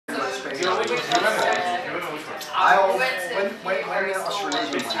I'm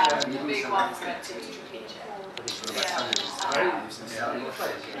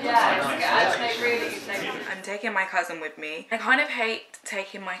taking my cousin with me. I kind of hate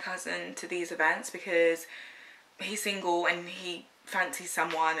taking my cousin to these events because he's single and he fancies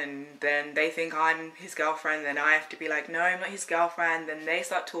someone, and then they think I'm his girlfriend, then I have to be like, no, I'm not his girlfriend, then they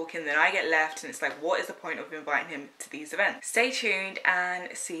start talking, then I get left, and it's like, what is the point of inviting him to these events? Stay tuned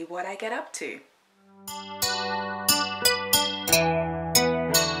and see what I get up to.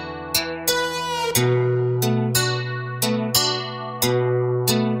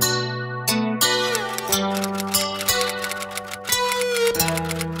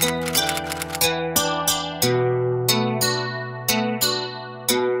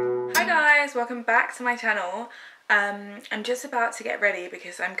 Welcome back to my channel. I'm just about to get ready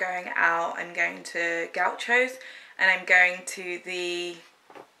because I'm going out. I'm going to Gaucho's and I'm going to the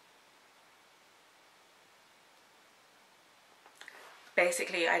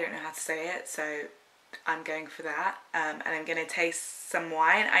basically, I don't know how to say it, so I'm going for that, and I'm going to taste some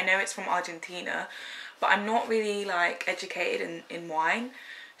wine. I know it's from Argentina, but I'm not really like educated in wine.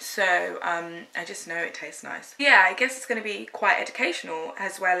 So I just know it tastes nice. Yeah, I guess it's going to be quite educational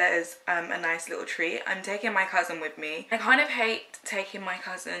as well as a nice little treat. I'm taking my cousin with me. I kind of hate taking my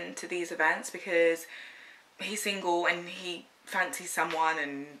cousin to these events because he's single and he fancies someone,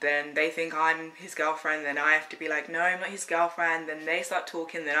 and then they think I'm his girlfriend, then I have to be like, no, I'm not his girlfriend, then they start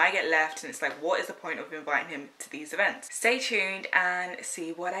talking, then I get left, and it's like, what is the point of inviting him to these events? Stay tuned and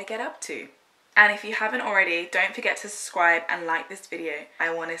see what I get up to. And if you haven't already, don't forget to subscribe and like this video.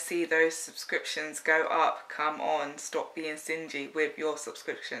 I want to see those subscriptions go up. Come on, stop being stingy with your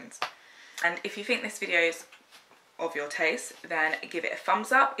subscriptions. And if you think this video is of your taste, then give it a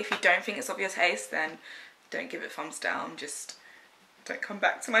thumbs up. If you don't think it's of your taste, then don't give it a thumbs down. Just don't come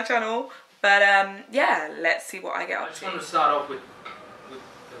back to my channel. But yeah, let's see what I get up to. I just want to start off with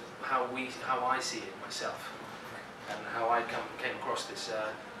how I see it myself and how I came across this.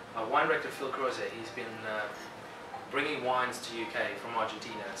 Our wine director Phil Croze, he's been bringing wines to UK from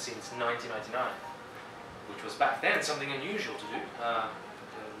Argentina since 1999, which was back then something unusual to do.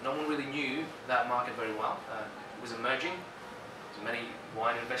 No one really knew that market very well. It was emerging. Many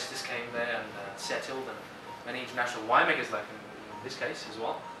wine investors came there and settled, and many international winemakers, like in this case as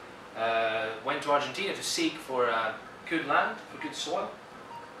well, went to Argentina to seek for good land, for good soil.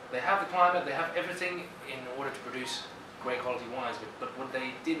 They have the climate, they have everything in order to produce great quality wines, but what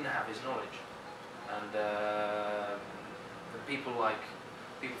they didn't have is knowledge. And the people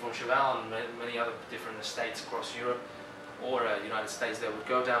from Cheval and many other different estates across Europe or United States, they would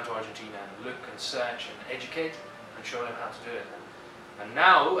go down to Argentina and look and search and educate and show them how to do it. And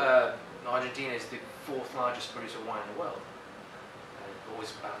now Argentina is the 4th largest producer of wine in the world. It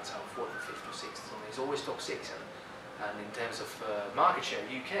always balance out 4th or 5th or 6th, and it's always top 6. And in terms of market share,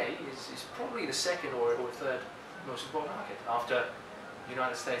 UK is probably the 2nd or 3rd most important market after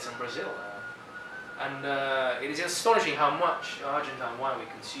United States and Brazil. It is astonishing how much Argentine wine we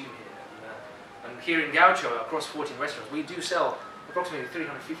consume here. And here in Gaucho, across 14 restaurants, we do sell approximately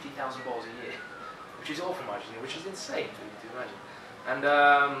 350,000 bottles a year, which is all from Argentina, which is insane to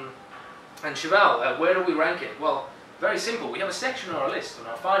imagine. And Cheval, where do we rank it? Well, very simple. We have a section on our list, on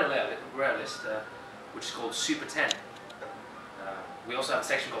our final rare list, which is called Super 10. We also have a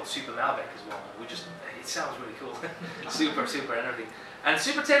section called Super Malbec as well. It sounds really cool. Super and everything. And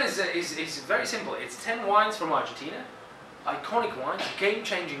Super 10 is very simple. It's 10 wines from Argentina, iconic wines,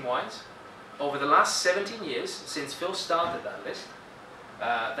 game-changing wines, over the last 17 years since Phil started that list.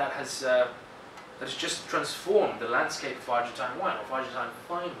 That has just transformed the landscape of Argentine wine, of Argentine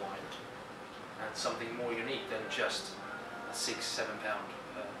fine wine, and something more unique than just a 6-7 pound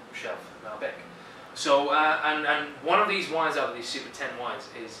shelf Malbec. So, and one of these wines out of these Super 10 wines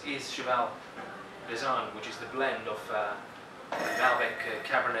is Cheval Des Andes, which is the blend of Malbec,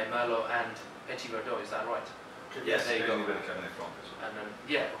 Cabernet Merlot and Petit Verdot. Is that right? Yes, there you go. A bit of Cabernet Franc as well. And then,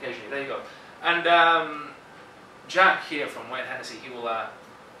 yeah, occasionally. There you go. And Jack here from Wet Hennessy, he will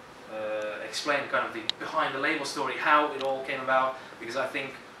explain kind of the behind the label story, how it all came about, because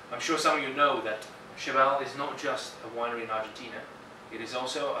I'm sure some of you know that Cheval is not just a winery in Argentina. It is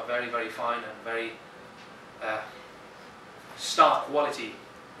also a very, very fine and very star quality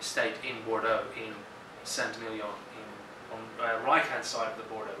estate in Bordeaux, in Saint-Emilion, on the right-hand side of the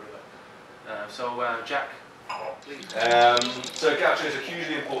Bordeaux River. So, Jack, please. So Gaucho is a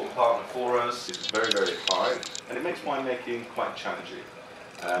hugely important partner for us. It's very, very high, and it makes winemaking quite challenging.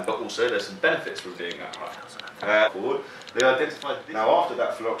 But also there's some benefits from being that high. They identified. Now, after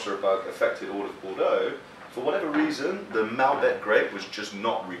that phylloxera bug affected all of Bordeaux, For whatever reason, the Malbec grape was just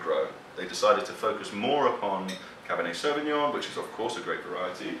not regrown. They decided to focus more upon Cabernet Sauvignon, which is of course a great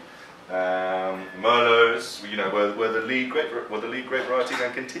variety. Merlots, you know, were the lead grape varieties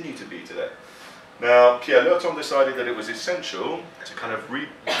and continue to be today. Now, Pierre Lurton decided that it was essential to kind of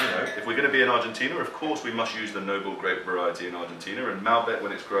if we're going to be in Argentina, of course we must use the noble grape variety in Argentina, and Malbec,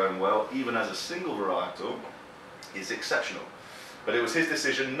 when it's grown well, even as a single varietal, is exceptional. But it was his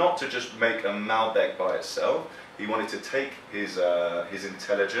decision not to just make a Malbec by itself. He wanted to take his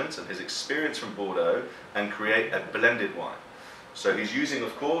intelligence and his experience from Bordeaux and create a blended wine. So he's using,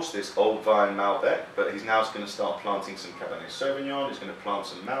 of course, this old vine Malbec, but he's now going to start planting some Cabernet Sauvignon, he's going to plant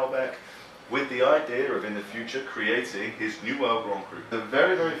some Malbec, with the idea of, in the future, creating his New World Grand Cru. The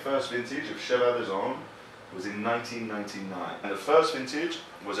very, very first vintage of Cheval Des Andes was in 1999. And the first vintage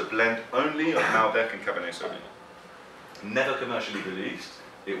was a blend only of Malbec and Cabernet Sauvignon. Never commercially released.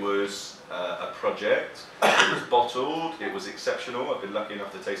 It was a project, it was bottled, it was exceptional. I've been lucky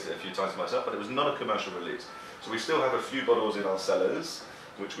enough to taste it a few times myself, but it was not a commercial release. So we still have a few bottles in our cellars,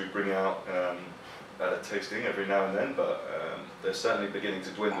 which we bring out at a tasting every now and then, but they're certainly beginning to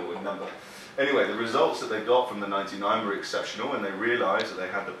dwindle in number. Anyway, the results that they got from the 99 were exceptional, and they realised that they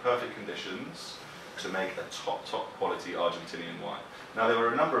had the perfect conditions to make a top quality Argentinian wine. Now, there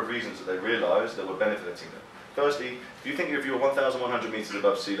were a number of reasons that they realised that were benefiting them. Firstly, if you think if you're 1,100 metres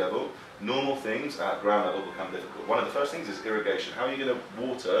above sea level, normal things at ground level become difficult. One of the first things is irrigation. How are you going to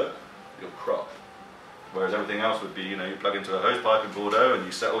water your crop? Whereas everything else would be, you know, you plug into a hose pipe in Bordeaux and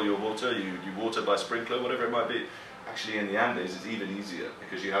you settle your water, you water by sprinkler, whatever it might be. Actually, in the Andes, it's even easier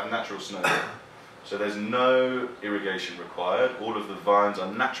because you have natural snow. So there's no irrigation required. All of the vines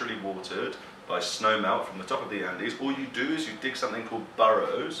are naturally watered by snow melt from the top of the Andes. All you do is you dig something called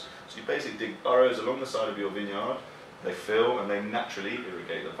burrows. So you basically dig burrows along the side of your vineyard. They fill and they naturally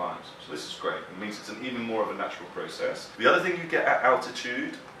irrigate the vines. So this is great. It means it's an even more of a natural process. The other thing you get at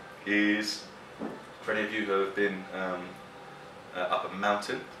altitude is, for any of you who have been up a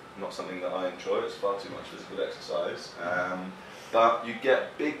mountain, not something that I enjoy, it's far too much physical exercise, but you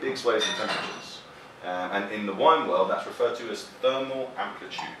get big swings in temperatures. And in the wine world, that's referred to as thermal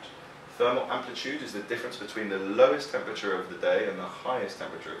amplitude. Thermal amplitude is the difference between the lowest temperature of the day and the highest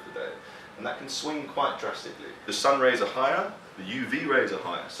temperature of the day. And that can swing quite drastically. The sun rays are higher, the UV rays are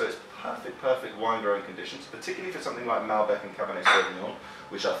higher, so it's perfect wine growing conditions, particularly for something like Malbec and Cabernet Sauvignon,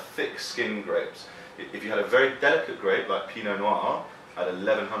 which are thick skinned grapes. If you had a very delicate grape like Pinot Noir at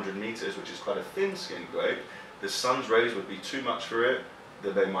 1100 meters, which is quite a thin skinned grape, the sun's rays would be too much for it,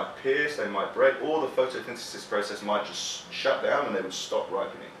 that they might pierce, they might break, or the photosynthesis process might just shut down and they would stop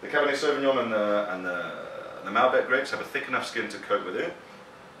ripening. The Cabernet Sauvignon and the Malbec grapes have a thick enough skin to cope with it.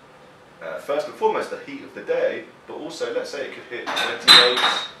 First and foremost, the heat of the day, but also, let's say it could hit 28,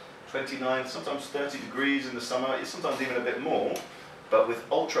 29, sometimes 30 degrees in the summer, it's sometimes even a bit more, but with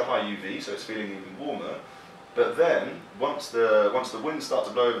ultra high UV, so it's feeling even warmer. But then, once the winds start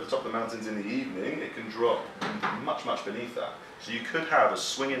to blow over the top of the mountains in the evening, it can drop much beneath that. So you could have a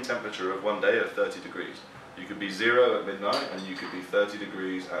swing in temperature of one day of 30 degrees. You could be 0 at midnight, and you could be 30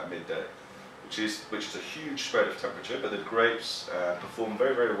 degrees at midday, which is a huge spread of temperature, but the grapes perform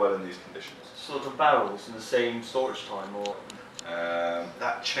very well in these conditions. So the barrels in the same storage time, or?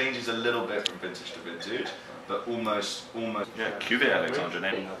 That changes a little bit from vintage to vintage, but almost. Yeah, Cuvée Alexandre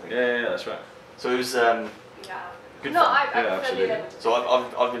name. Yeah, that's right. So it was good No, fun. I absolutely. So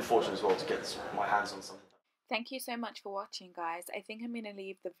I've been fortunate as well to get my hands on something. Thank you so much for watching, guys. I think I'm going to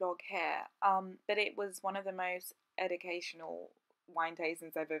leave the vlog here, but it was one of the most educational wine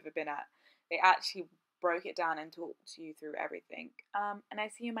tastings I've ever been at. They actually broke it down and talked to you through everything. And I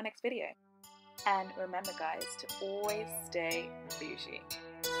see you in my next video. And remember, guys, to always stay bougie.